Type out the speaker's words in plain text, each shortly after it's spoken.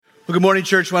Well, good morning,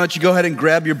 church. Why don't you go ahead and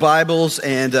grab your Bibles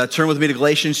and turn with me to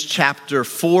Galatians chapter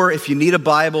 4. If you need a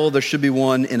Bible, there should be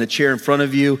one in a chair in front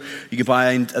of you. You can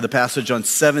find the passage on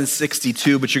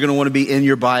 762, but you're going to want to be in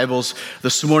your Bibles.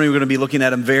 This morning, we're going to be looking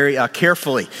at them very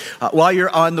carefully. While you're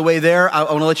on the way there, I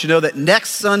want to let you know that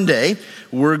next Sunday,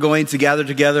 we're going to gather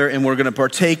together and we're going to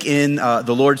partake in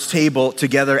the Lord's table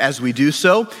together as we do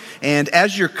so. And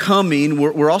as you're coming,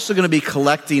 we're also going to be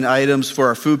collecting items for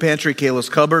our food pantry, Kayla's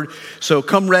Cupboard. So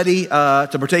come ready to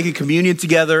partake in communion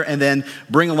together and then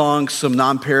bring along some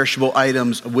non-perishable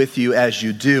items with you as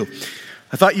you do.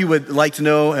 I thought you would like to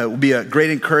know, it would be a great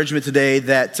encouragement today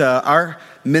that our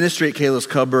ministry at Kayla's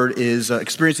Cupboard is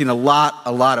experiencing a lot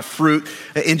of fruit.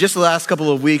 In just the last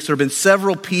couple of weeks, there have been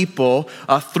several people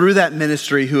through that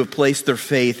ministry who have placed their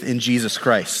faith in Jesus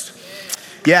Christ.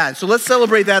 Yeah, and so let's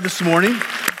celebrate that this morning.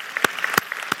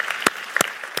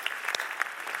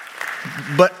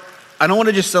 But I don't want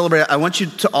to just celebrate. I want you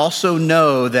to also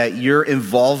know that your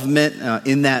involvement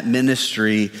in that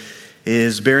ministry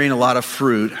is bearing a lot of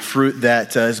fruit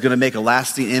that is going to make a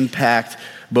lasting impact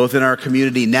both in our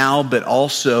community now, but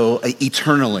also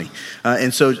eternally.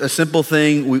 And so a simple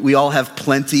thing, we all have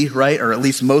plenty, right? Or at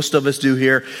least most of us do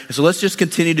here. And so let's just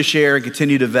continue to share and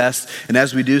continue to invest. And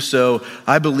as we do so,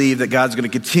 I believe that God's going to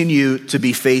continue to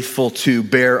be faithful to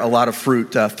bear a lot of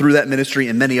fruit through that ministry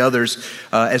and many others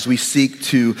as we seek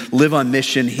to live on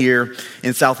mission here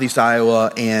in Southeast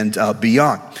Iowa and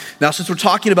beyond. Now, since we're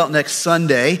talking about next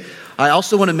Sunday, I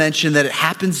also want to mention that it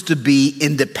happens to be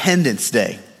Independence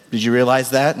Day. Did you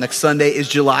realize that? Next Sunday is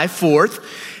July 4th.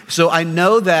 So I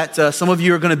know that some of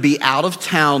you are going to be out of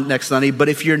town next Sunday, but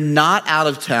if you're not out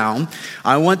of town,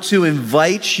 I want to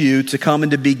invite you to come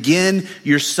and to begin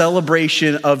your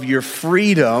celebration of your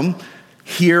freedom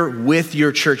here with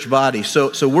your church body.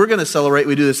 So we're going to celebrate,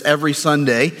 we do this every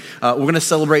Sunday. We're going to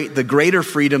celebrate the greater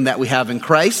freedom that we have in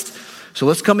Christ. So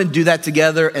let's come and do that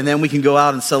together, and then we can go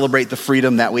out and celebrate the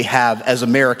freedom that we have as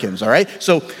Americans, all right?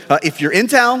 So if you're in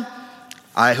town,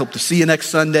 I hope to see you next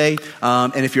Sunday.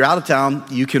 And if you're out of town,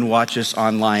 you can watch us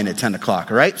online at 10 o'clock,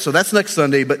 all right? So that's next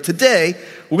Sunday. But today,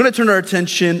 we're going to turn our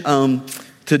attention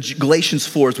to Galatians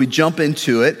 4 as we jump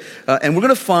into it. And we're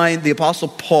going to find the Apostle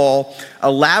Paul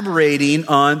elaborating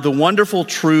on the wonderful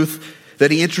truth that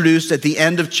he introduced at the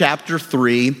end of chapter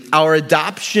 3, our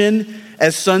adoption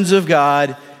as sons of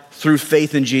God through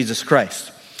faith in Jesus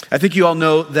Christ. I think you all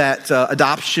know that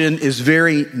adoption is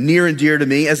very near and dear to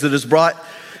me, as it has brought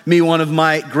me one of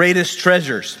my greatest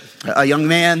treasures, a young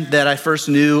man that I first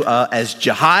knew as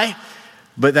Jahai,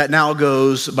 but that now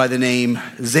goes by the name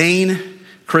Zane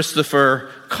Christopher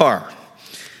Carr.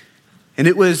 And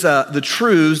it was the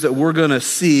truths that we're going to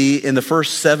see in the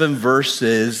first 7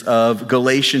 verses of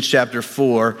Galatians chapter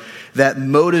 4 that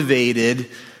motivated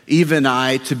even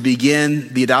I to begin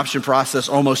the adoption process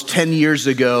almost 10 years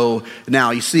ago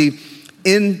now. You see,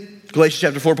 in Galatians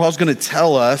chapter 4, Paul's going to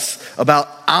tell us about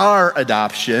our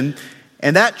adoption,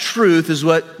 and that truth is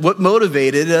what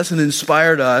motivated us and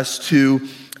inspired us to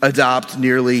adopt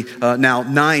nearly now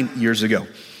 9 years ago.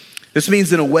 This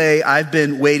means, in a way, I've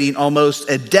been waiting almost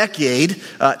a decade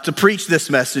to preach this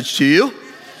message to you,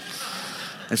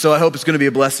 and so I hope it's going to be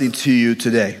a blessing to you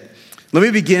today. Let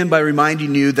me begin by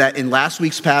reminding you that in last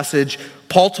week's passage,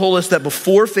 Paul told us that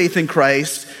before faith in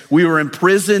Christ, we were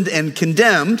imprisoned and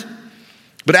condemned.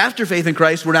 But after faith in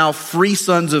Christ, we're now free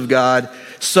sons of God,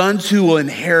 sons who will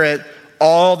inherit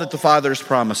all that the Father has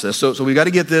promised us. So we got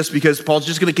to get this, because Paul's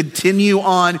just going to continue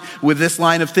on with this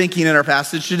line of thinking in our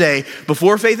passage today.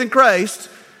 Before faith in Christ,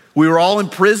 we were all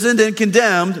imprisoned and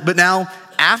condemned, but now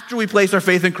after we place our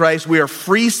faith in Christ, we are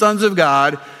free sons of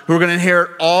God who are going to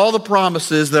inherit all the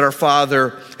promises that our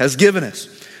Father has given us.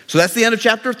 So that's the end of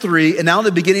chapter 3. And now in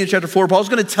the beginning of chapter 4, Paul's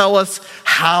going to tell us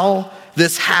how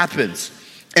this happens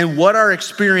and what our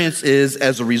experience is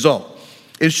as a result.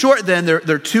 In short, then, there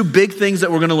are 2 big things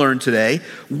that we're going to learn today.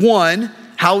 One,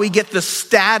 how we get the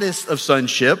status of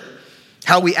sonship,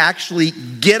 how we actually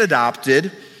get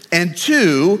adopted. And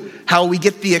 2, how we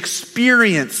get the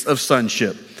experience of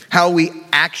sonship, how we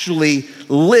actually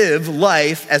live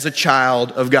life as a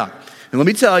child of God. And let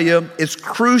me tell you, it's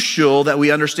crucial that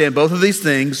we understand both of these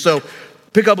things. So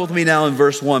pick up with me now in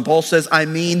verse 1. Paul says, I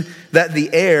mean that the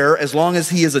heir, as long as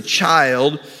he is a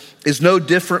child, is no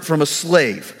different from a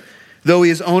slave, though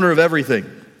he is owner of everything.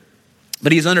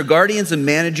 But he is under guardians and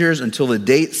managers until the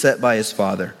date set by his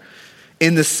father.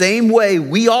 In the same way,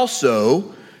 we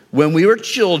also, when we were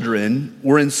children,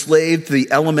 were enslaved to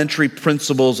the elementary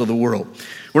principles of the world.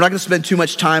 We're not going to spend too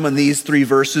much time on these 3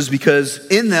 verses, because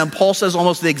in them, Paul says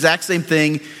almost the exact same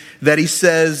thing that he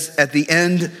says at the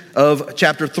end of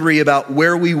chapter 3 about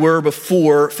where we were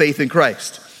before faith in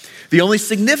Christ. The only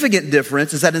significant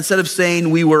difference is that instead of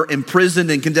saying we were imprisoned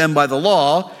and condemned by the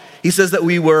law, he says that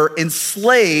we were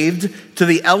enslaved to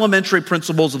the elementary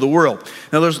principles of the world.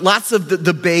 Now, there's lots of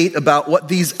debate about what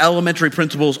these elementary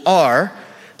principles are,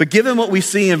 but given what we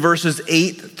see in verses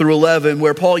 8 through 11,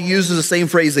 where Paul uses the same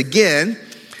phrase again,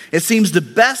 it seems to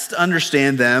best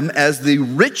understand them as the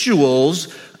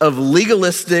rituals of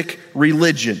legalistic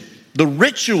religion. The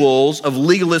rituals of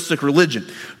legalistic religion.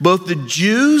 Both the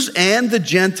Jews and the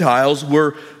Gentiles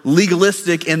were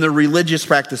legalistic in their religious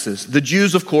practices. The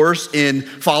Jews, of course, in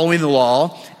following the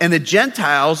law, and the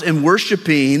Gentiles in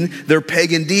worshiping their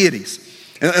pagan deities.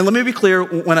 And let me be clear,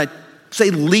 when I say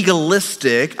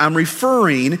legalistic, I'm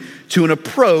referring to an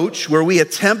approach where we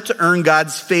attempt to earn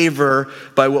God's favor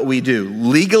by what we do.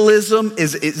 Legalism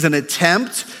is an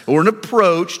attempt or an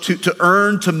approach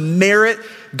to merit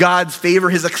God's favor,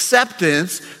 his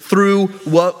acceptance through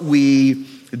what we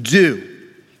do.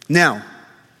 Now,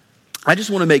 I just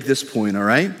want to make this point, all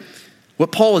right?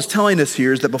 What Paul is telling us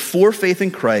here is that before faith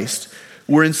in Christ,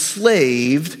 we're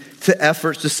enslaved to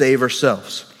efforts to save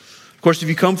ourselves. Of course, if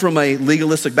you come from a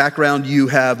legalistic background, you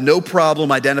have no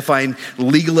problem identifying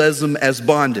legalism as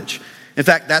bondage. In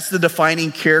fact, that's the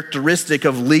defining characteristic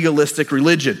of legalistic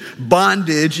religion.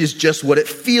 Bondage is just what it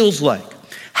feels like.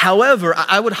 However,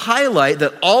 I would highlight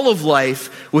that all of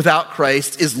life without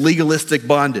Christ is legalistic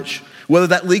bondage, whether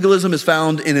that legalism is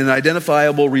found in an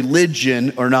identifiable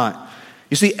religion or not.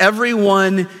 You see,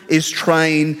 everyone is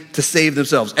trying to save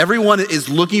themselves. Everyone is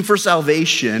looking for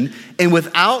salvation, and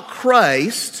without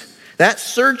Christ, that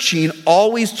searching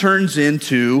always turns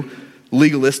into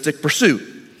legalistic pursuit.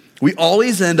 We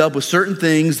always end up with certain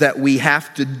things that we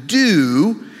have to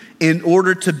do in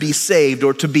order to be saved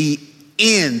or to be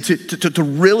to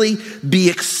really be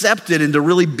accepted and to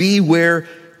really be where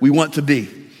we want to be.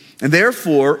 And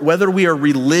therefore, whether we are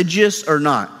religious or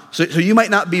not, so you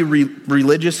might not be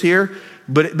religious here,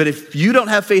 but if you don't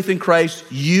have faith in Christ,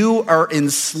 you are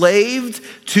enslaved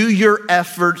to your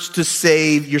efforts to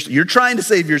save yourself. You're trying to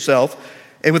save yourself,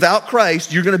 and without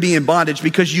Christ, you're going to be in bondage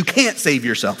because you can't save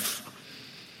yourself.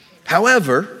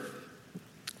 However,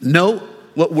 note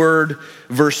what word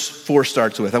verse 4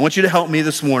 starts with. I want you to help me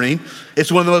this morning.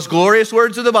 It's one of the most glorious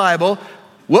words of the Bible.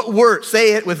 What word?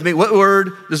 Say it with me. What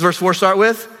word does verse 4 start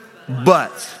with?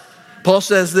 But. Paul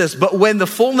says this, but when the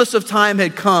fullness of time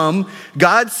had come,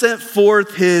 God sent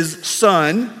forth his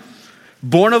son,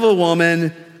 born of a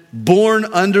woman, born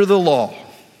under the law,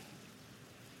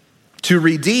 to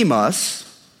redeem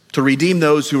us, to redeem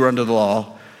those who are under the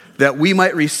law, that we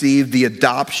might receive the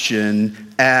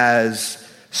adoption as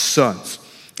sons.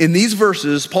 In these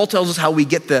verses, Paul tells us how we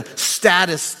get the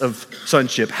status of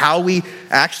sonship, how we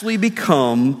actually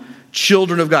become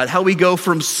children of God, how we go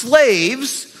from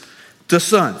slaves to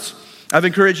sons. I've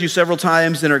encouraged you several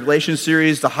times in our Galatians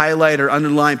series to highlight or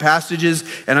underline passages,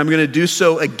 and I'm going to do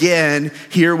so again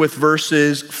here with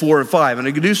verses 4 and 5. And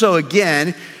I'm going to do so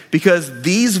again because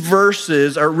these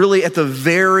verses are really at the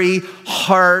very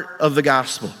heart of the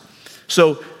gospel.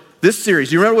 So this series,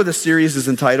 do you remember what this series is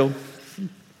entitled? You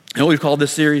know what we've called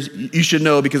this series? You should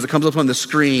know because it comes up on the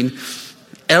screen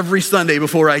every Sunday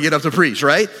before I get up to preach,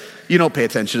 right? You don't pay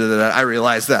attention to that. I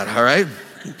realize that, all right?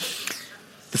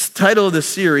 The title of the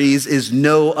series is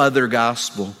No Other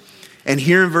Gospel. And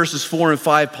here in verses 4 and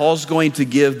 5, Paul's going to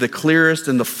give the clearest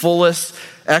and the fullest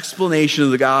explanation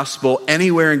of the gospel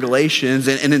anywhere in Galatians,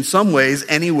 and in some ways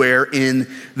anywhere in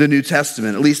the New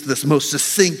Testament, at least the most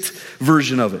succinct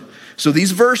version of it. So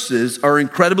these verses are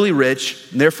incredibly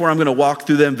rich, and therefore I'm going to walk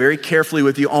through them very carefully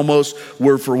with you, almost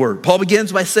word for word. Paul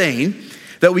begins by saying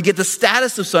that we get the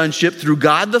status of sonship through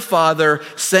God the Father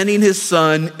sending his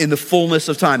Son in the fullness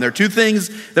of time. There are two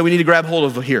things that we need to grab hold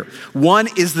of here. One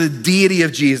is the deity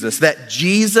of Jesus, that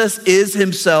Jesus is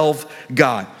himself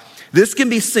God. This can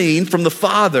be seen from the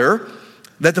Father,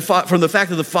 from the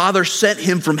fact that the Father sent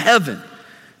him from heaven,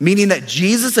 meaning that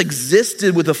Jesus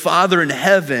existed with the Father in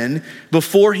heaven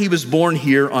before he was born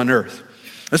here on earth.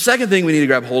 The second thing we need to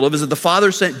grab hold of is that the Father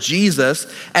sent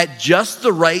Jesus at just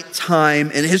the right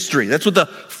time in history. That's what the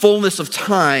fullness of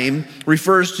time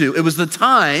refers to. It was the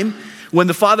time when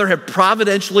the Father had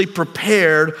providentially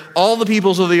prepared all the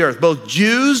peoples of the earth, both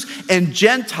Jews and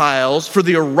Gentiles, for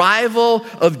the arrival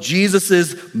of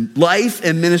Jesus' life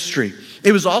and ministry.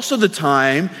 It was also the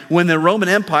time when the Roman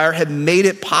Empire had made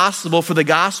it possible for the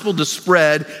gospel to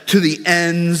spread to the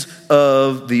ends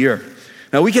of the earth.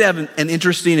 Now, we could have an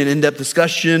interesting and in-depth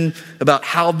discussion about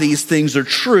how these things are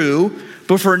true,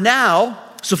 but for now,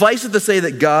 suffice it to say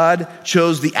that God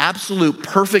chose the absolute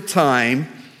perfect time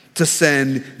to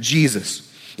send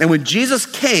Jesus. And when Jesus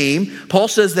came, Paul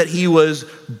says that he was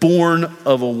born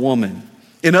of a woman.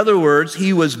 In other words,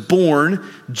 he was born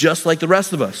just like the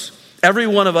rest of us. Every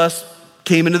one of us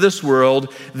came into this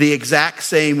world the exact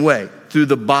same way, through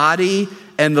the body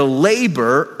and the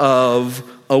labor of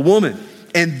a woman.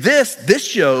 And this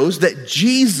shows that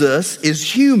Jesus is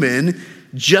human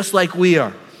just like we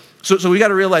are. So we got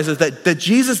to realize that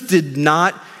Jesus did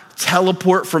not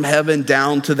teleport from heaven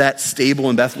down to that stable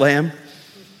in Bethlehem.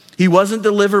 He wasn't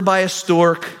delivered by a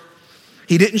stork.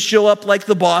 He didn't show up like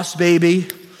the boss baby.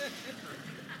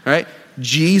 Right?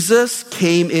 Jesus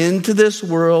came into this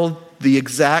world the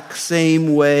exact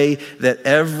same way that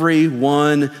every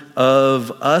one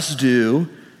of us do.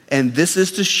 And this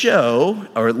is to show,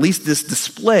 or at least this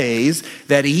displays,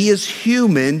 that he is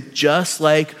human just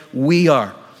like we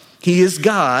are. He is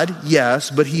God,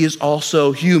 yes, but he is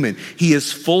also human. He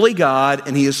is fully God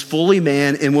and he is fully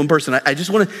man in one person. I just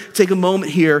want to take a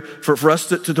moment here for us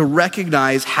to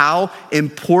recognize how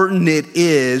important it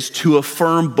is to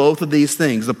affirm both of these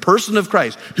things. The person of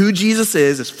Christ, who Jesus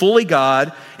is fully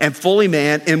God and fully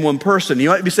man in one person. You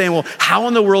might be saying, well, how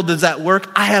in the world does that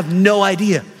work? I have no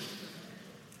idea.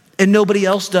 And nobody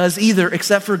else does either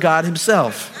except for God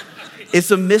himself. It's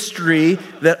a mystery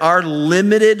that our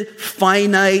limited,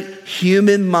 finite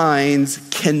human minds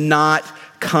cannot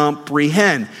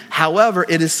comprehend. However,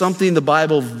 it is something the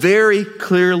Bible very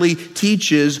clearly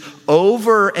teaches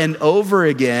over and over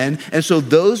again. And so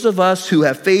those of us who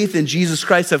have faith in Jesus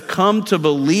Christ have come to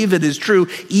believe it is true,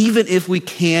 even if we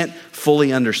can't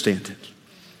fully understand it.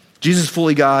 Jesus is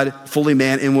fully God, fully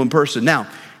man in one person. Now,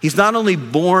 he's not only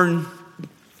born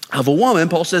of a woman,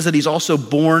 Paul says that he's also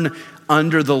born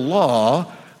under the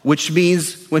law, which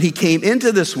means when he came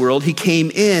into this world, he came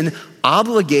in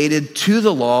obligated to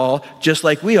the law just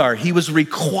like we are. He was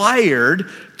required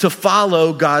to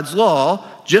follow God's law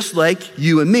just like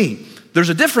you and me. There's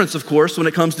a difference, of course, when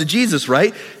it comes to Jesus,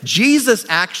 right? Jesus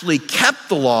actually kept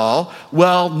the law,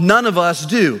 while none of us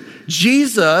do.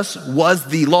 Jesus was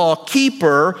the law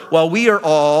keeper, while we are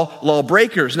all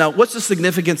lawbreakers. Now, what's the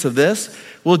significance of this?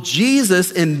 Well,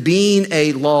 Jesus, in being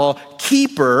a law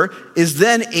keeper, is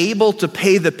then able to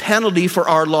pay the penalty for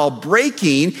our law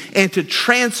breaking and to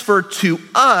transfer to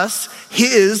us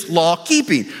his law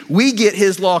keeping. We get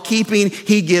his law keeping,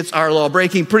 he gets our law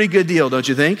breaking. Pretty good deal, don't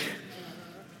you think?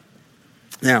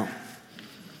 Now,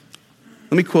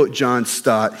 let me quote John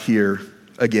Stott here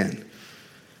again.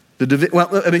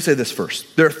 Let me say this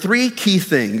first. There are three key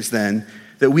things then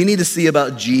that we need to see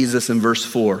about Jesus in verse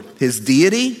 4. His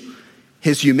deity,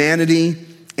 his humanity,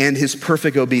 and his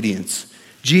perfect obedience.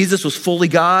 Jesus was fully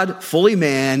God, fully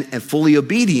man, and fully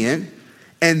obedient.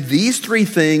 And these three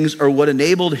things are what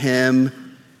enabled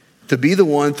him to be the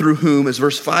one through whom, as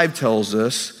verse 5 tells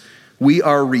us, we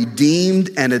are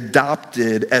redeemed and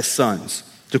adopted as sons.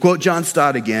 To quote John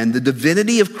Stott again, the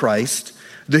divinity of Christ,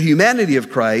 the humanity of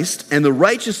Christ, and the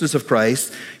righteousness of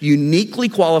Christ uniquely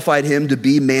qualified him to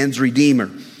be man's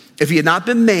redeemer. If he had not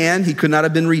been man, he could not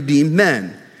have been redeemed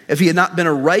men. If he had not been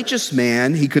a righteous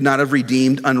man, he could not have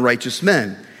redeemed unrighteous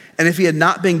men. And if he had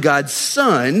not been God's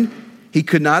son, he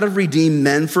could not have redeemed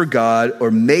men for God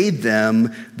or made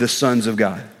them the sons of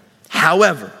God.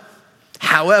 However,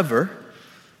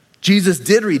 Jesus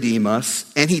did redeem us,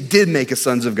 and he did make us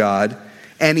sons of God,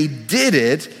 and he did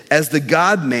it as the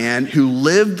God-man who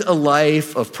lived a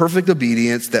life of perfect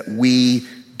obedience that we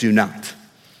do not.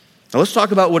 Now let's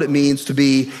talk about what it means to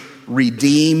be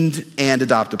redeemed and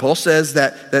adopted. Paul says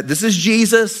that this is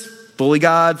Jesus, fully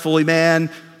God, fully man,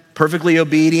 perfectly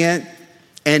obedient,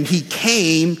 and he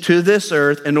came to this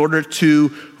earth in order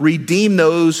to redeem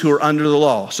those who are under the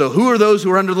law. So who are those who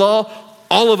are under the law?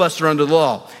 All of us are under the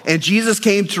law. And Jesus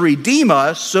came to redeem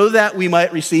us so that we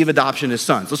might receive adoption as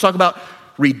sons. Let's talk about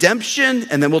redemption,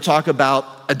 and then we'll talk about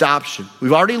adoption.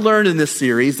 We've already learned in this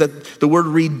series that the word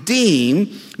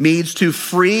redeem means to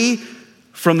free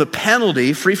from the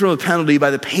penalty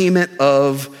by the payment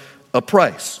of a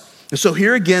price. And so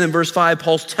here again in verse 5,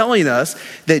 Paul's telling us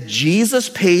that Jesus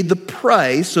paid the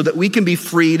price so that we can be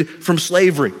freed from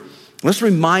slavery. Let's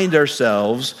remind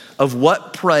ourselves of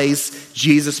what price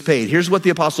Jesus paid. Here's what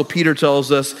the Apostle Peter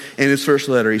tells us in his first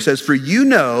letter. He says, "For you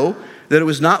know that it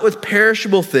was not with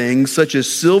perishable things such as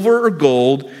silver or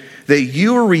gold that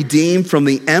you were redeemed from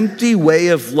the empty way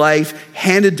of life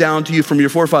handed down to you from your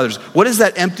forefathers." What is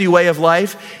that empty way of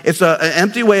life? It's an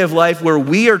empty way of life where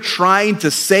we are trying to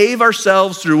save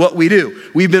ourselves through what we do.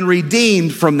 We've been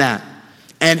redeemed from that.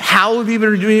 And how have we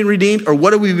been redeemed? Or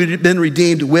what have we been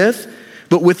redeemed with?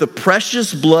 But with the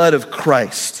precious blood of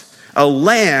Christ, a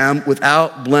lamb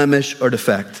without blemish or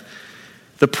defect.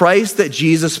 The price that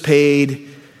Jesus paid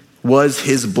was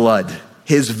his blood,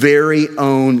 his very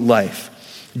own life.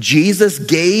 Jesus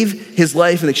gave his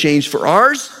life in exchange for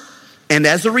ours, And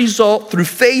as a result, through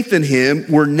faith in him,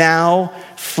 we're now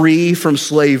free from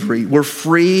slavery. We're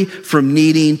free from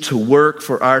needing to work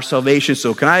for our salvation.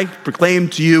 So can I proclaim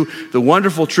to you the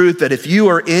wonderful truth that if you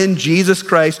are in Jesus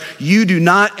Christ, you do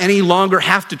not any longer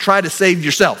have to try to save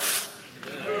yourself.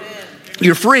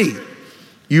 You're free.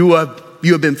 You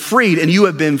have been freed, and you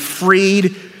have been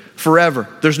freed forever.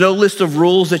 There's no list of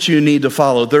rules that you need to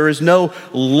follow. There is no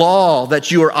law that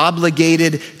you are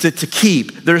obligated to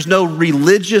keep. There's no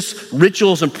religious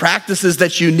rituals and practices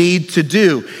that you need to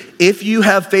do. If you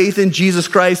have faith in Jesus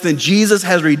Christ, then Jesus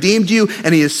has redeemed you,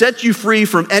 and he has set you free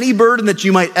from any burden that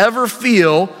you might ever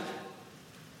feel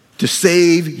to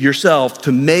save yourself,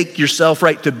 to make yourself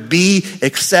right, to be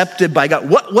accepted by God.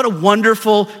 What a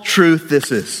wonderful truth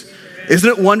this is. Isn't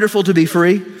it wonderful to be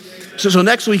free? So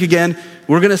next week again,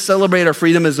 we're going to celebrate our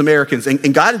freedom as Americans.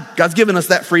 And God's given us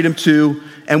that freedom too,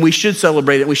 and we should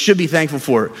celebrate it. We should be thankful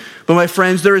for it. But my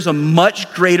friends, there is a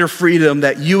much greater freedom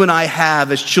that you and I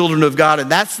have as children of God, and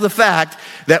that's the fact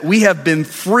that we have been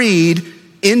freed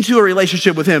into a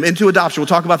relationship with him, into adoption. We'll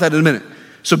talk about that in a minute.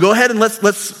 So go ahead and let's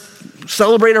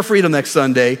celebrate our freedom next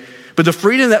Sunday. But the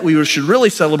freedom that we should really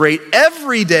celebrate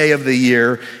every day of the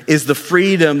year is the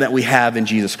freedom that we have in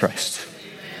Jesus Christ.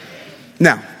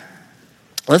 Now,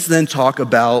 let's then talk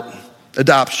about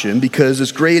adoption, because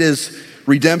as great as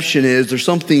redemption is, there's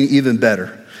something even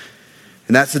better,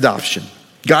 and that's adoption.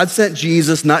 God sent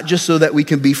Jesus not just so that we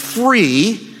can be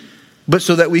free, but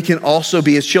so that we can also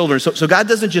be his children. So God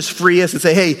doesn't just free us and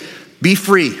say, hey, be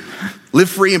free, live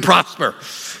free and prosper.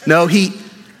 No, he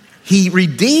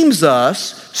redeems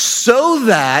us so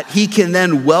that he can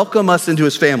then welcome us into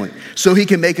his family, so he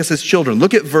can make us his children.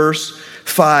 Look at verse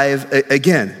 5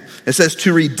 again. It says,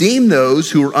 to redeem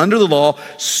those who are under the law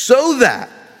so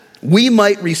that we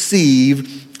might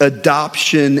receive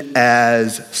adoption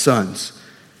as sons.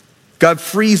 God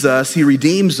frees us, he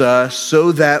redeems us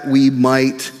so that we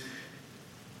might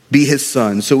be his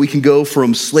sons, so we can go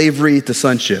from slavery to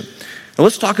sonship. Now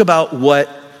let's talk about what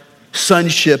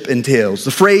sonship entails.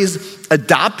 The phrase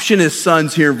adoption as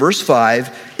sons here in verse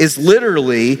 5 is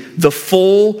literally the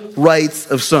full rights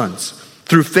of sons.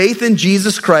 Through faith in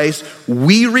Jesus Christ,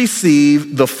 we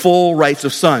receive the full rights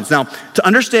of sons. Now, to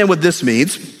understand what this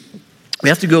means, we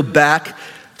have to go back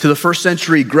to the first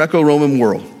century Greco-Roman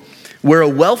world, where a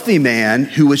wealthy man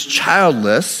who was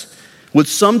childless would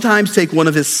sometimes take one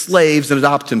of his slaves and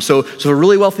adopt him. So a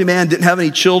really wealthy man didn't have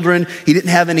any children, he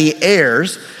didn't have any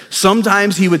heirs.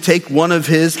 Sometimes he would take one of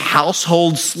his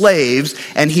household slaves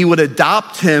and he would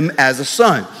adopt him as a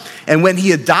son. And when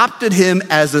he adopted him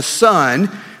as a son,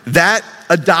 that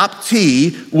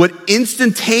adoptee would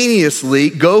instantaneously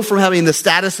go from having the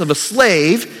status of a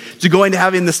slave to going to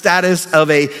having the status of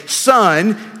a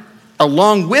son.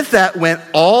 Along with that went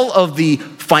all of the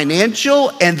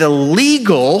financial and the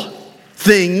legal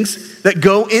things that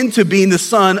go into being the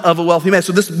son of a wealthy man.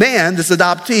 So this man, this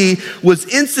adoptee, was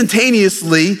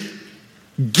instantaneously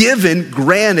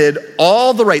granted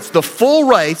all the rights, the full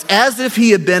rights, as if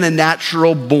he had been a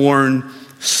natural born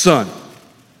son.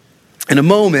 In a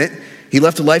moment, he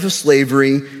left a life of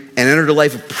slavery and entered a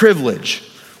life of privilege,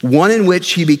 one in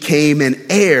which he became an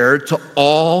heir to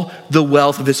all the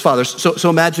wealth of his father. So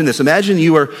imagine this. Imagine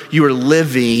you are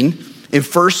living in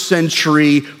first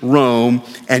century Rome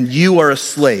and you are a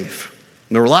slave.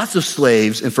 And there were lots of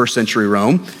slaves in first century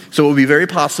Rome, so it would be very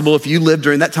possible if you lived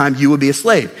during that time, you would be a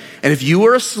slave. And if you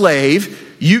were a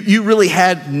slave, you really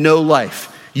had no life.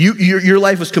 Your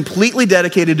life was completely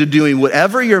dedicated to doing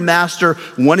whatever your master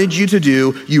wanted you to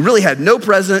do. You really had no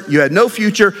present, you had no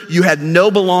future, you had no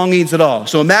belongings at all.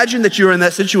 So imagine that you're in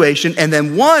that situation, and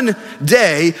then one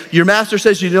day your master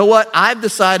says, you know what? I've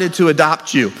decided to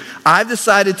adopt you. I've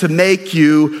decided to make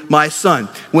you my son.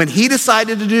 When he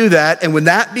decided to do that, and when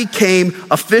that became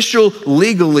official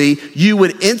legally, you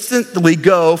would instantly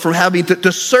go from having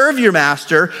to serve your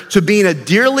master to being a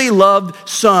dearly loved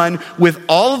son with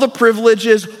all of the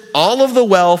privileges, all of the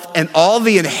wealth, and all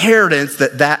the inheritance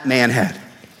that man had.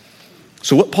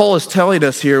 So what Paul is telling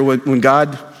us here, when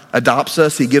God adopts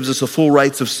us, he gives us the full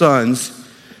rights of sons.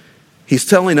 He's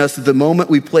telling us that the moment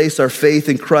we place our faith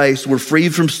in Christ, we're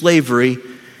freed from slavery,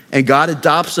 and God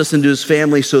adopts us into his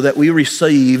family so that we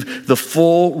receive the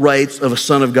full rights of a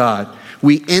son of God.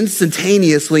 We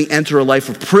instantaneously enter a life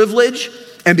of privilege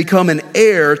and become an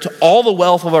heir to all the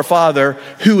wealth of our Father,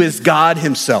 who is God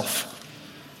himself.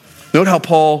 Note how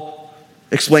Paul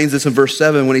explains this in verse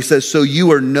 7 when he says, so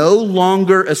you are no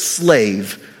longer a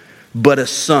slave, but a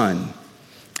son.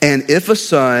 And if a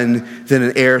son, then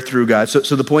an heir through God.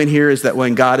 So the point here is that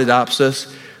when God adopts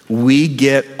us, we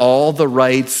get all the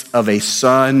rights of a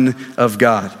son of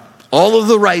God. All of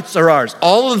the rights are ours.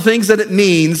 All of the things that it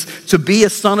means to be a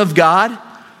son of God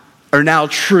are now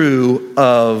true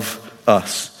of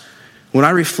us. When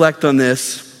I reflect on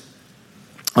this,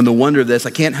 on the wonder of this, I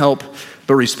can't help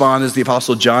but respond as the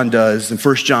Apostle John does in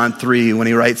 1 John 3 when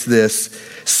he writes this.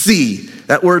 See,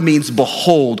 that word means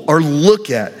behold or look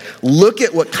at. Look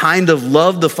at what kind of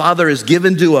love the Father has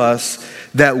given to us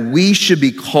that we should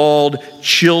be called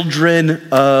children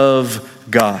of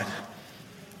God.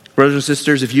 Brothers and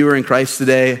sisters, if you are in Christ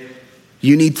today,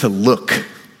 you need to look.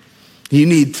 You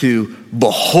need to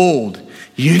behold.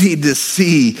 You need to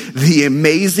see the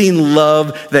amazing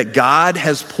love that God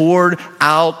has poured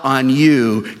out on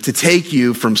you to take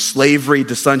you from slavery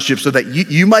to sonship so that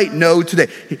you might know today.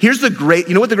 You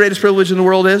know what the greatest privilege in the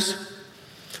world is?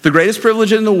 The greatest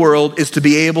privilege in the world is to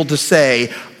be able to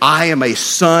say, I am a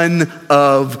son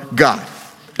of God.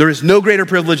 There is no greater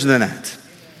privilege than that.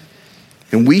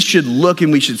 And we should look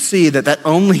and we should see that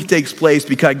only takes place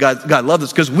because God loves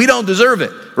us, because we don't deserve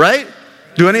it, right?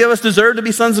 Do any of us deserve to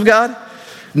be sons of God?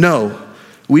 No.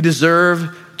 We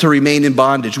deserve to remain in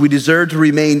bondage. We deserve to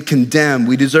remain condemned.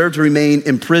 We deserve to remain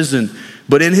in prison.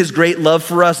 But in his great love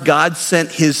for us, God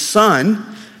sent his son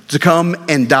to come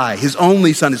and die. His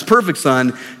only son, his perfect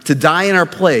son, to die in our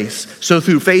place. So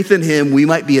through faith in him, we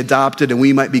might be adopted and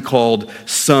we might be called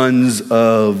sons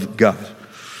of God.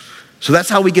 So that's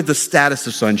how we get the status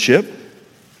of sonship.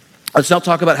 Let's now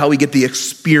talk about how we get the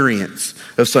experience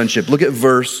of sonship. Look at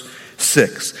verse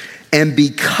 6. And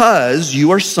because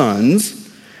you are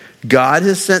sons, God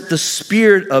has sent the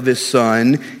Spirit of his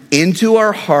Son into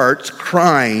our hearts,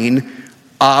 crying,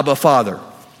 Abba, Father.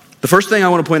 The first thing I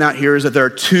want to point out here is that there are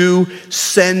two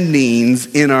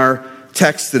sendings in our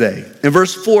text today. In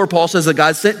verse 4, Paul says that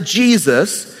God sent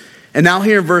Jesus. And now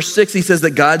here in verse 6, he says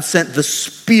that God sent the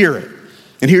Spirit.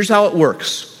 And here's how it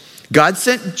works. God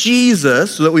sent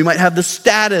Jesus so that we might have the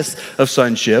status of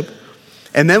sonship.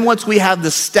 And then once we have the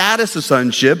status of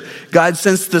sonship, God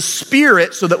sends the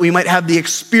Spirit so that we might have the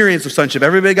experience of sonship.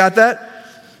 Everybody got that?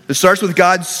 It starts with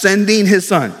God sending his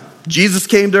Son. Jesus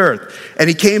came to earth. And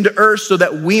he came to earth so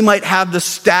that we might have the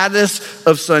status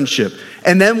of sonship.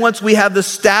 And then once we have the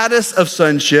status of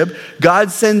sonship,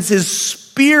 God sends his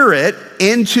Spirit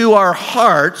into our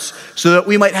hearts so that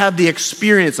we might have the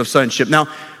experience of sonship. Now,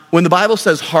 when the Bible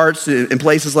says hearts in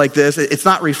places like this, it's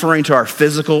not referring to our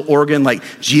physical organ, like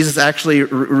Jesus actually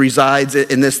resides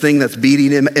in this thing that's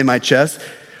beating in my chest.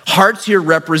 Hearts here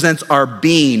represents our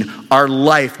being, our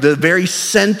life, the very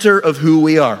center of who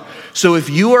we are. So if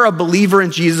you are a believer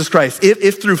in Jesus Christ,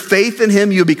 if through faith in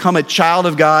him you become a child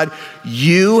of God,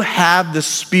 you have the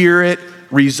Spirit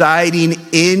residing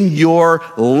in your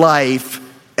life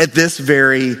at this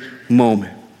very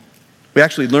moment. We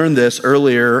actually learned this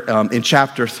earlier in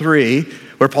chapter 3,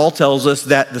 where Paul tells us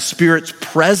that the Spirit's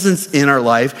presence in our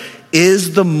life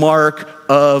is the mark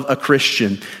of a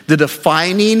Christian. The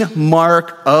defining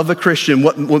mark of a Christian,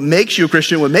 what makes you a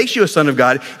Christian, what makes you a son of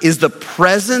God, is the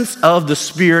presence of the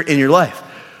Spirit in your life.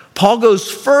 Paul goes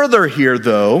further here,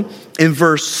 though, in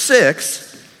verse 6,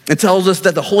 and tells us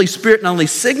that the Holy Spirit not only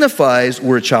signifies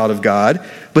we're a child of God,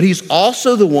 but he's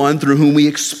also the one through whom we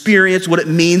experience what it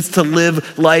means to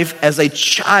live life as a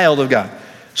child of God.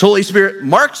 So Holy Spirit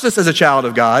marks us as a child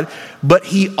of God, but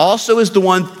he also is the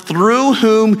one through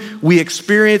whom we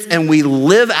experience and we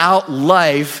live out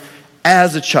life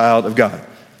as a child of God.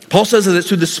 Paul says that it's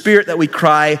through the Spirit that we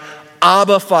cry,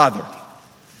 Abba, Father.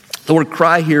 The word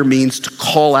cry here means to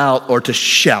call out or to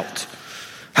shout.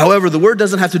 However, the word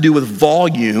doesn't have to do with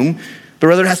volume, but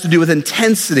rather it has to do with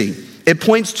intensity. It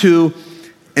points to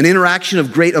an interaction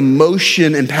of great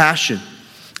emotion and passion.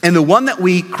 And the one that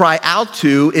we cry out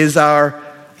to is our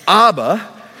Abba,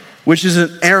 which is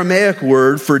an Aramaic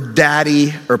word for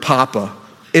daddy or papa.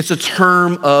 It's a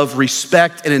term of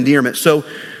respect and endearment. So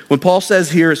when Paul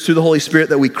says here it's through the Holy Spirit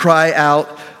that we cry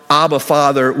out, Abba,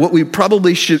 Father, what we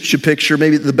probably should picture,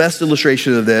 maybe the best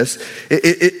illustration of this,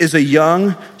 is a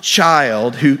young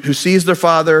child who sees their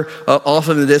father off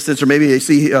in the distance, or maybe they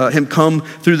see him come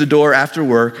through the door after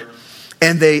work,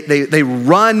 and they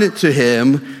run to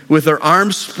him with their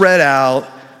arms spread out,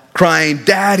 crying,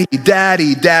 Daddy,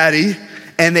 Daddy, Daddy,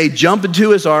 and they jump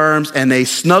into his arms and they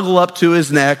snuggle up to his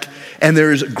neck, and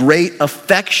there's great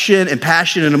affection and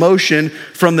passion and emotion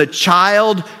from the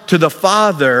child to the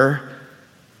father.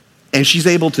 And she's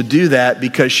able to do that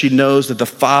because she knows that the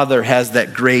Father has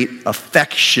that great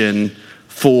affection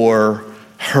for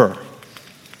her.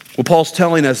 What Paul's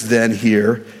telling us then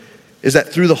here is that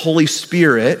through the Holy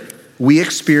Spirit, we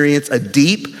experience a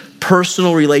deep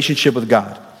personal relationship with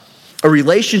God. A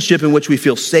relationship in which we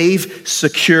feel safe,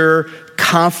 secure,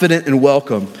 confident, and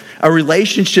welcome. a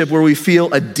relationship where we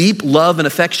feel a deep love and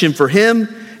affection for him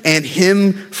and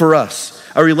him for us,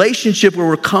 a relationship where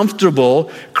we're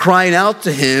comfortable crying out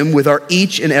to him with our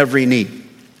each and every need.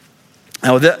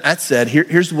 Now, with that said,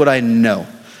 here's what I know.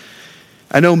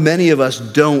 I know many of us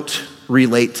don't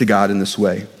relate to God in this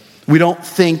way. We don't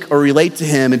think or relate to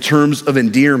him in terms of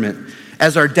endearment,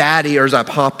 as our daddy or as our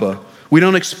papa. We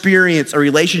don't experience a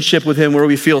relationship with him where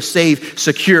we feel safe,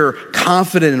 secure,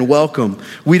 confident, and welcome.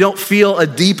 We don't feel a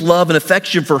deep love and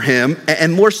affection for him,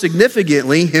 and more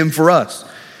significantly, him for us.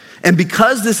 And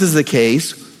because this is the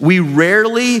case, we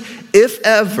rarely, if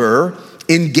ever,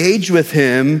 engage with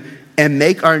him and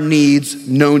make our needs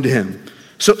known to him.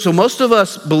 So most of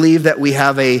us believe that we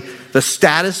have the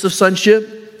status of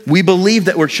sonship. We believe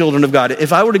that we're children of God.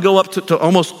 If I were to go up to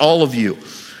almost all of you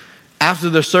after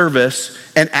the service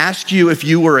and ask you if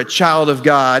you were a child of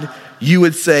God, you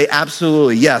would say,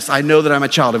 absolutely, yes, I know that I'm a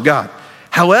child of God.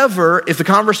 However, if the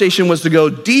conversation was to go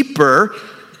deeper,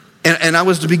 and I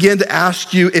was to begin to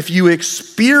ask you if you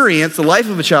experience the life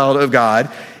of a child of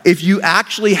God, if you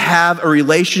actually have a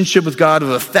relationship with God of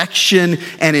affection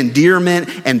and endearment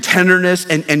and tenderness,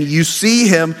 and you see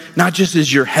him not just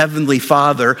as your heavenly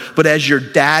father, but as your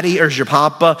daddy or as your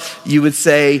papa, you would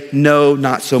say, no,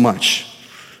 not so much.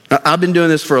 Now, I've been doing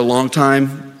this for a long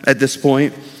time at this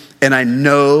point, and I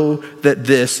know that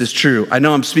this is true. I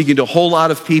know I'm speaking to a whole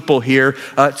lot of people here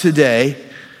today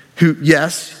who,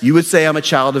 yes, you would say I'm a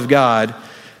child of God,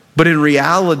 but in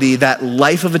reality, that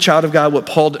life of a child of God,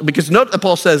 because note that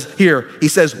Paul says here, he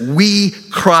says, we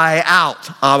cry out,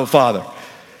 Abba, Father.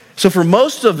 So for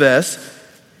most of us,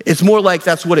 it's more like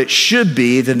that's what it should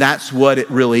be than that's what it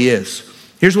really is.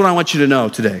 Here's what I want you to know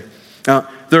today. Now,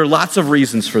 there are lots of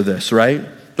reasons for this, right?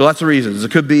 There are lots of reasons.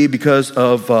 It could be because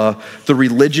of the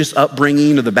religious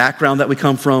upbringing or the background that we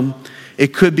come from.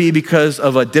 It could be because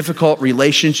of a difficult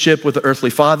relationship with the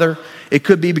earthly father. It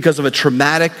could be because of a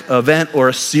traumatic event or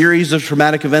a series of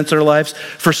traumatic events in our lives.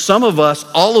 For some of us,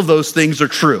 all of those things are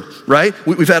true, right?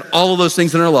 We've had all of those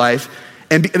things in our life.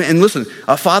 And listen,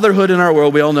 fatherhood in our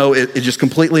world, we all know it just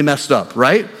completely messed up,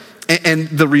 right? And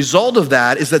the result of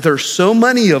that is that there are so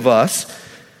many of us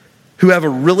who have a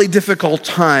really difficult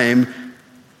time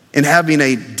in having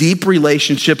a deep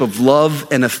relationship of love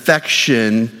and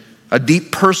affection, a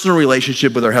deep personal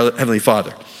relationship with our Heavenly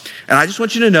Father. And I just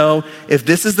want you to know, if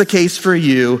this is the case for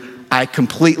you, I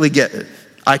completely get it.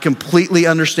 I completely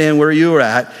understand where you are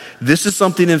at. This is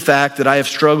something, in fact, that I have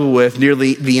struggled with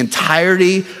nearly the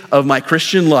entirety of my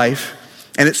Christian life,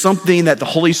 and it's something that the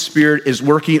Holy Spirit is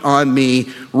working on me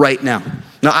right now.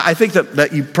 Now, I think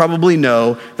that you probably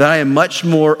know that I am much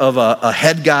more of a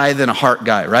head guy than a heart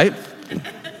guy, right?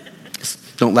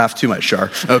 Don't laugh too much, Shar,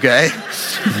 okay?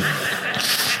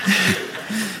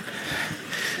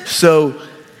 So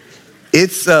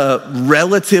it's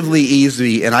relatively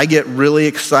easy, and I get really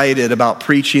excited about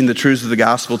preaching the truths of the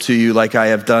gospel to you like I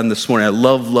have done this morning. I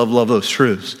love those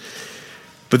truths.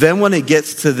 But then when it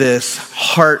gets to this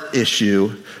heart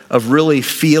issue of really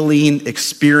feeling,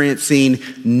 experiencing,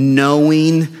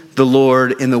 knowing the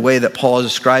Lord in the way that Paul is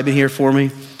describing here for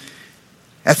me,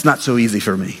 that's not so easy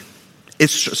for me.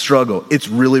 It's a struggle. It's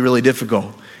really, really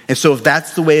difficult. And so if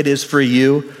that's the way it is for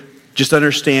you, just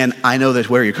understand, I know that's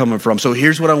where you're coming from. So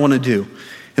here's what I want to do.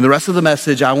 In the rest of the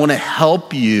message, I want to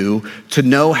help you to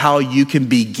know how you can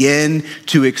begin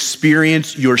to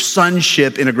experience your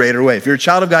sonship in a greater way. If you're a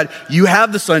child of God, you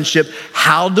have the sonship.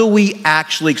 How do we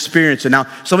actually experience it? Now,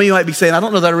 some of you might be saying, I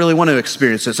don't know that I really want to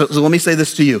experience it. So let me say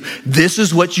this to you. This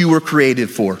is what you were created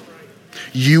for.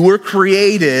 You were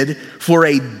created for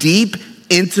a deep,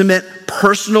 intimate,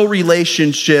 personal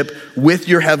relationship with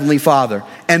your Heavenly Father.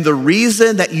 And the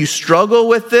reason that you struggle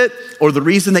with it, or the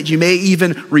reason that you may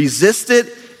even resist it,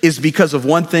 is because of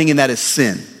one thing, and that is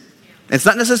sin. It's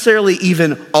not necessarily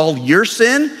even all your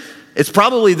sin. It's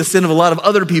probably the sin of a lot of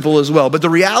other people as well. But the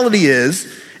reality is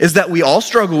that we all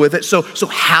struggle with it. So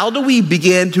how do we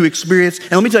begin to experience?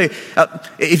 And let me tell you,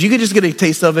 if you could just get a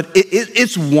taste of it,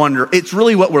 it's wonder. It's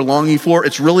really what we're longing for.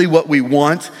 It's really what we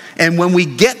want. And when we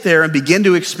get there and begin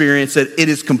to experience it, it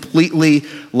is completely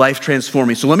life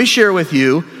transforming. So let me share with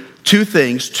you two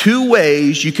things, two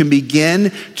ways you can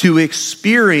begin to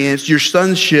experience your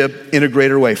sonship in a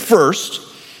greater way. First,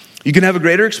 you can have a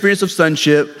greater experience of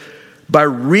sonship by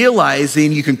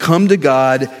realizing you can come to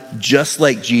God just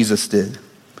like Jesus did.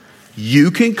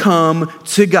 You can come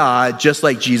to God just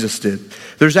like Jesus did.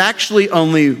 There's actually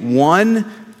only one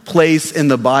place in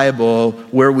the Bible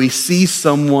where we see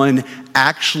someone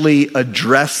actually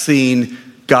addressing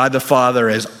God the Father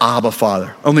as Abba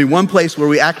Father. Only one place where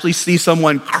we actually see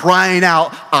someone crying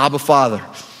out, Abba Father.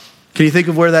 Can you think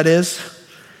of where that is?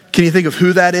 Can you think of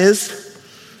who that is?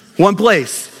 One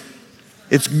place.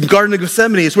 It's Garden of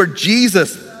Gethsemane. It's where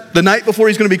Jesus, the night before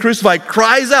he's going to be crucified,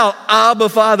 cries out, Abba,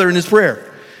 Father, in his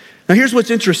prayer. Now here's what's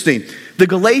interesting. The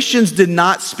Galatians did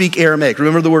not speak Aramaic.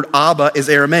 Remember, the word Abba is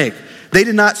Aramaic. They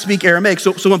did not speak Aramaic.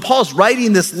 So when Paul's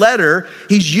writing this letter,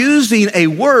 he's using a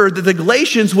word that the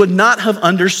Galatians would not have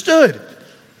understood.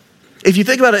 If you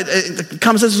think about it,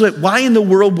 common sense is like, why in the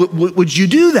world would you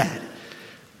do that?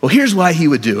 Well, here's why he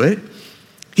would do it.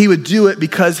 He would do it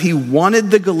because he wanted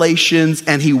the Galatians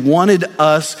and he wanted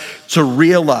us to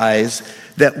realize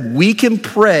that we can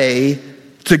pray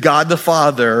to God the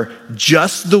Father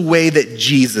just the way that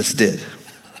Jesus did.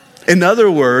 In other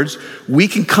words, we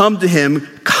can come to him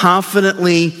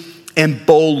confidently and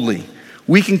boldly.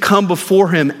 We can come before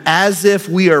him as if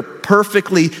we are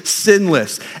perfectly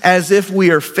sinless, as if we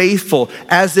are faithful,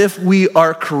 as if we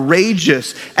are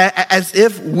courageous, as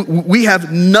if we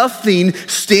have nothing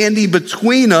standing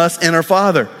between us and our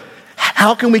Father.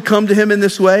 How can we come to him in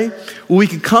this way? Well, we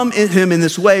can come to him in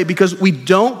this way because we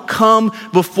don't come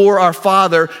before our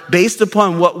Father based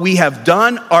upon what we have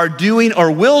done, are doing,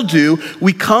 or will do.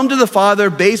 We come to the Father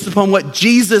based upon what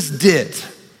Jesus did.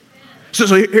 So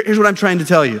here's what I'm trying to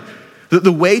tell you.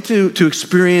 The way to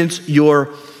experience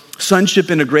your sonship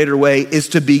in a greater way is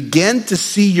to begin to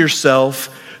see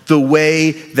yourself the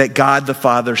way that God the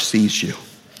Father sees you.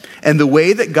 And the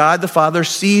way that God the Father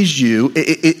sees you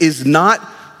is not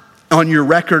on your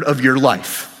record of your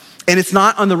life. And it's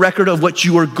not on the record of what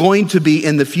you are going to be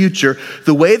in the future.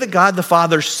 The way that God the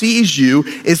Father sees you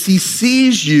is he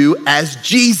sees you as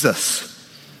Jesus.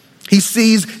 He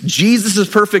sees Jesus'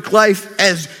 perfect life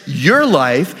as your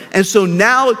life. And so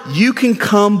now you can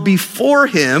come before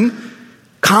him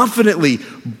confidently,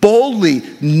 boldly,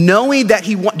 knowing that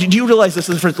he wants. Did you realize this?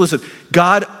 Listen,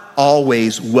 God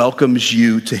always welcomes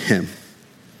you to him.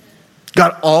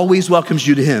 God always welcomes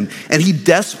you to him. And he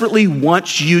desperately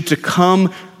wants you to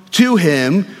come to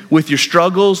him with your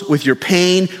struggles, with your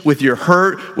pain, with your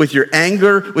hurt, with your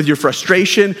anger, with your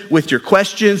frustration, with your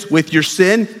questions, with your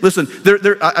sin. Listen,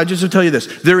 I just want to tell you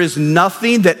this. There is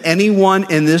nothing that anyone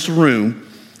in this room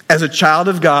as a child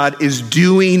of God is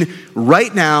doing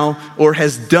right now or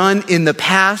has done in the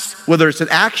past, whether it's an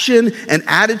action, an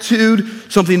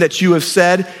attitude, something that you have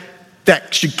said,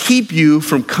 that should keep you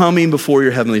from coming before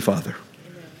your Heavenly Father.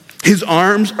 His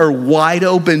arms are wide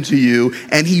open to you,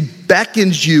 and he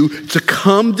beckons you to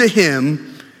come to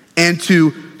him and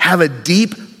to have a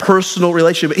deep personal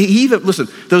relationship. He even, listen,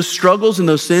 those struggles and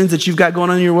those sins that you've got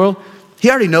going on in your world, he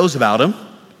already knows about them.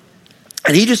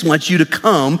 And he just wants you to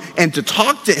come and to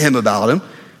talk to him about them,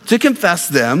 to confess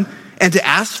them, and to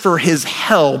ask for his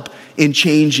help in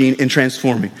changing and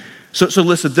transforming. So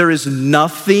listen, there is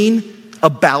nothing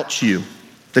about you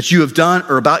that you have done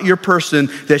or about your person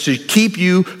that should keep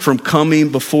you from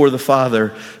coming before the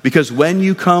Father. Because when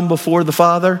you come before the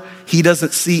Father, he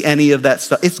doesn't see any of that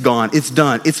stuff. It's gone, it's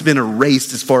done, it's been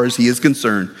erased as far as he is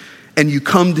concerned. And you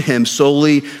come to him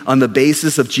solely on the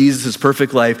basis of Jesus'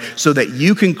 perfect life so that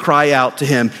you can cry out to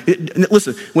him.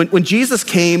 Listen, when Jesus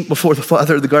came before the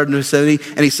Father in the Garden of Gethsemane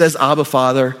and he says, Abba,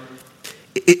 Father,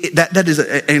 that is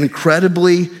an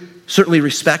incredibly, certainly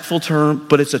respectful term,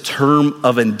 but it's a term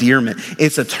of endearment.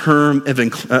 It's a term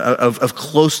of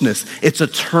closeness. It's a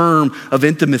term of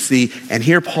intimacy. And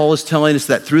here Paul is telling us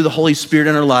that through the Holy Spirit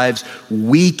in our lives,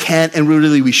 we can and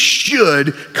really we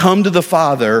should come to the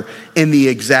Father in the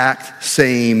exact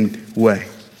same way.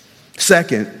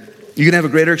 Second, you can have a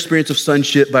greater experience of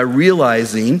sonship by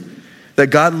realizing that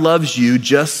God loves you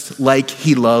just like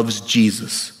he loves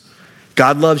Jesus.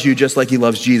 God loves you just like he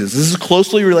loves Jesus. This is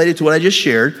closely related to what I just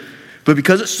shared. But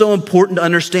because it's so important to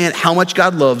understand how much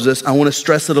God loves us, I want to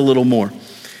stress it a little more.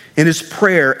 In his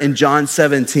prayer in John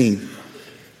 17.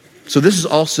 So this is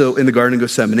also in the Garden of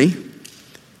Gethsemane.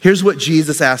 Here's what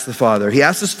Jesus asked the Father. He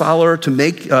asked his Father to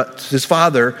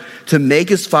make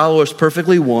his followers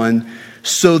perfectly one,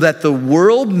 so that the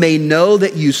world may know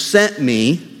that you sent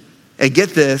me, and get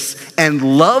this,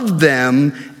 and love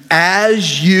them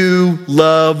as you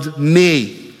loved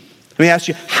me. Let me ask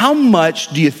you, how much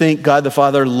do you think God the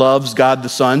Father loves God the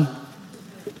Son?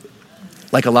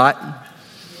 Like a lot?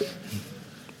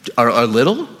 Or a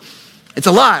little? It's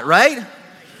a lot, right?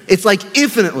 It's like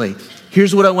infinitely.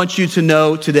 Here's what I want you to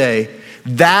know today.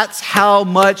 That's how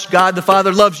much God the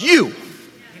Father loves you.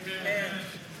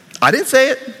 I didn't say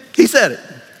it. He said it.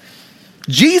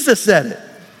 Jesus said it.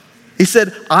 He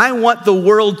said, I want the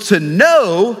world to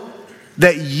know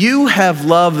that you have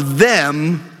loved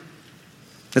them.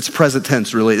 It's present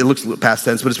tense, really. It looks past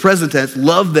tense, but it's present tense.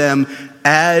 Love them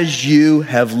as you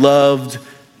have loved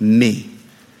me.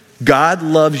 God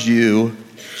loves you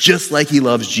just like he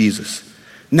loves Jesus.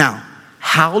 Now,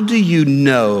 how do you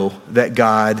know that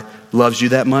God loves you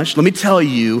that much? Let me tell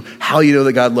you how you know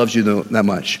that God loves you that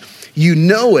much. You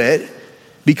know it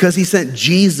because he sent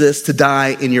Jesus to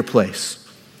die in your place.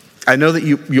 I know that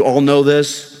you all know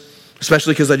this,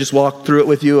 especially because I just walked through it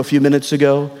with you a few minutes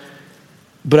ago.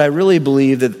 But I really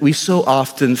believe that we so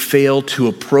often fail to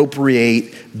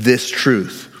appropriate this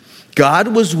truth. God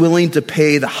was willing to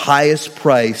pay the highest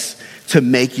price to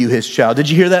make you his child. Did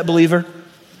you hear that, believer?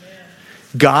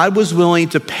 God was willing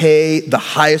to pay the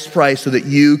highest price so that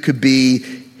you could be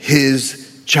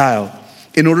his child.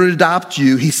 In order to adopt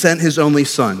you, he sent his only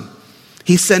son.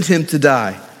 He sent him to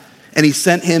die. And he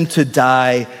sent him to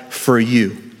die for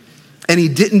you. And he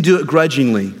didn't do it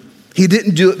grudgingly. He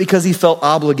didn't do it because he felt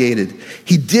obligated.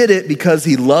 He did it because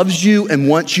he loves you and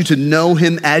wants you to know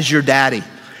him as your daddy,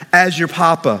 as your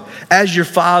papa, as your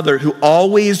father, who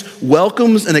always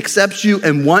welcomes and accepts you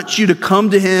and wants you to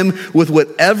come to him with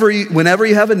whenever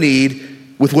you have a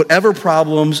need, with whatever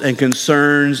problems and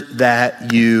concerns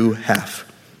that you have.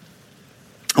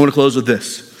 I want to close with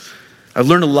this. I've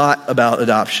learned a lot about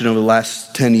adoption over the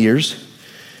last 10 years.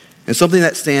 And something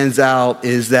that stands out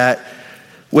is that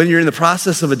when you're in the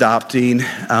process of adopting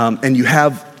and you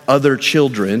have other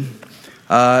children,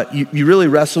 you really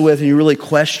wrestle with and you really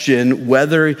question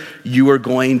whether you are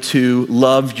going to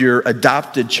love your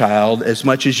adopted child as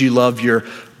much as you love your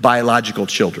biological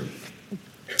children.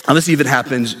 And this even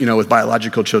happens, with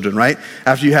biological children, right?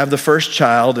 After you have the first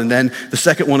child and then the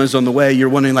second one is on the way, you're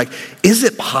wondering is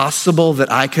it possible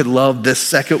that I could love this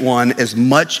second one as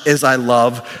much as I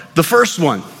love the first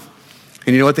one?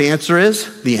 And you know what the answer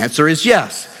is? The answer is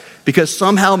yes. Because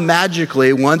somehow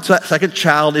magically, once that second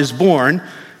child is born,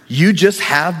 you just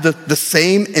have the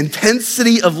same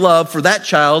intensity of love for that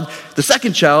child, the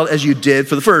second child, as you did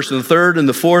for the first and the third and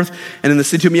the fourth, and in the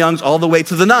Sintum Youngs all the way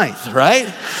to the ninth, right?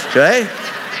 Okay?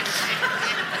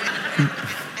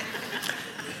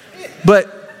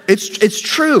 But it's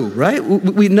true, right?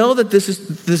 We know that this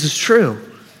is true.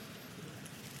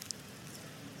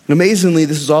 And amazingly,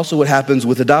 this is also what happens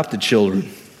with adopted children.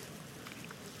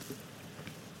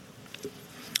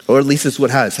 Or at least it's what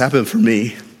has happened for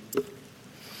me.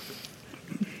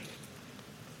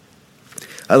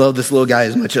 I love this little guy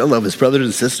as much as I love his brothers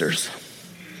and sisters.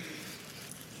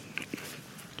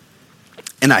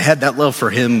 And I had that love for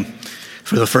him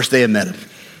for the first day I met him.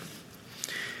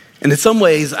 And in some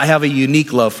ways, I have a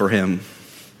unique love for him.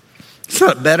 It's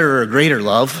not a better or a greater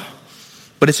love,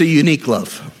 but it's a unique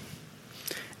love.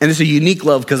 And it's a unique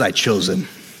love because I chose him.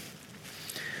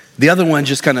 The other one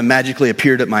just kind of magically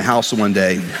appeared at my house one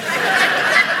day.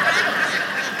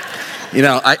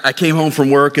 I came home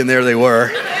from work and there they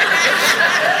were.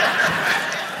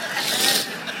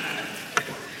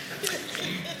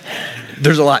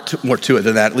 There's a lot more to it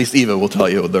than that. At least Eva will tell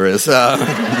you what there is.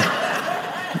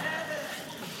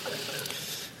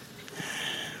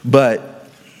 But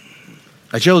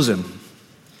I chose him.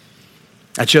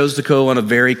 I chose to go on a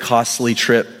very costly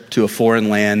trip to a foreign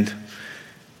land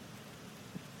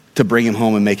to bring him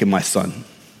home and make him my son.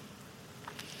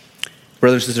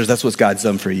 Brothers and sisters, that's what God's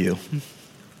done for you.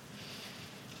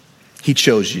 He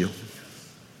chose you.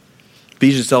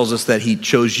 Ephesians tells us that he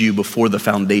chose you before the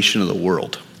foundation of the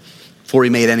world, before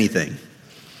he made anything.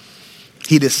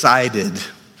 He decided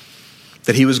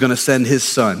that he was going to send his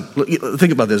son.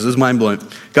 Think about this. This is mind-blowing.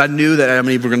 God knew that Adam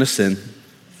and Eve were going to sin.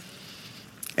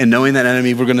 And knowing that Adam and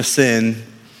Eve were going to sin,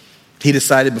 he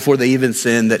decided before they even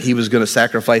sinned that he was going to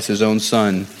sacrifice his own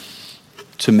son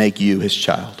to make you his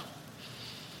child.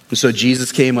 And so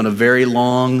Jesus came on a very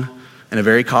long and a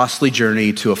very costly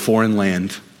journey to a foreign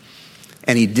land.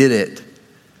 And he did it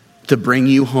to bring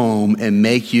you home and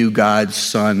make you God's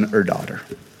son or daughter.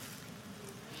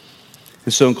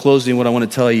 And so in closing, what I want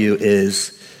to tell you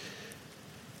is,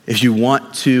 if you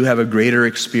want to have a greater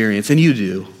experience, and you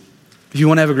do, if you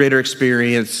want to have a greater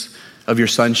experience of your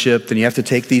sonship, then you have to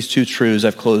take these two truths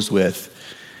I've closed with,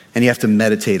 and you have to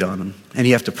meditate on them, and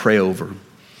you have to pray over them.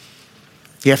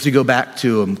 You have to go back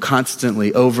to them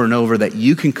constantly, over and over, that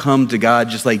you can come to God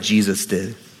just like Jesus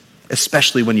did,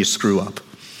 especially when you screw up.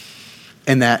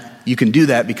 And that you can do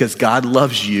that because God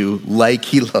loves you like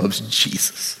he loves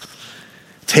Jesus.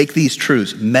 Take these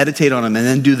truths, meditate on them, and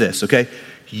then do this, okay?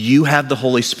 You have the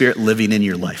Holy Spirit living in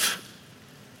your life.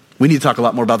 We need to talk a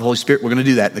lot more about the Holy Spirit. We're going to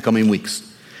do that in the coming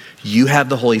weeks. You have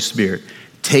the Holy Spirit.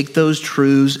 Take those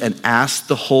truths and ask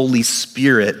the Holy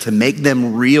Spirit to make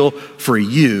them real for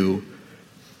you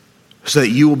so that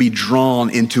you will be drawn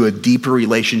into a deeper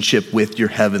relationship with your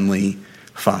heavenly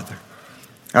Father.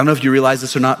 I don't know if you realize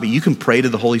this or not, but you can pray to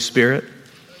the Holy Spirit.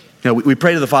 We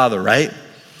pray to the Father, right?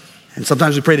 And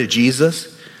sometimes we pray to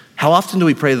Jesus. How often do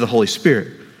we pray to the Holy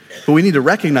Spirit? What we need to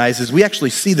recognize is we actually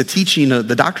see the teaching of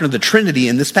the doctrine of the Trinity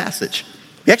in this passage.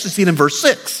 We actually see it in verse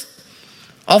 6.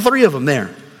 All three of them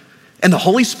there. And the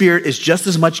Holy Spirit is just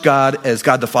as much God as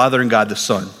God the Father and God the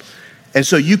Son. And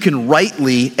so you can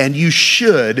rightly and you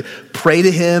should pray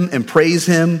to him and praise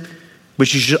him,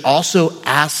 but you should also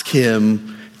ask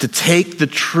him to take the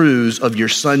truths of your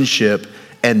sonship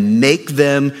and make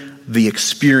them the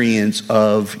experience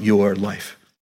of your life.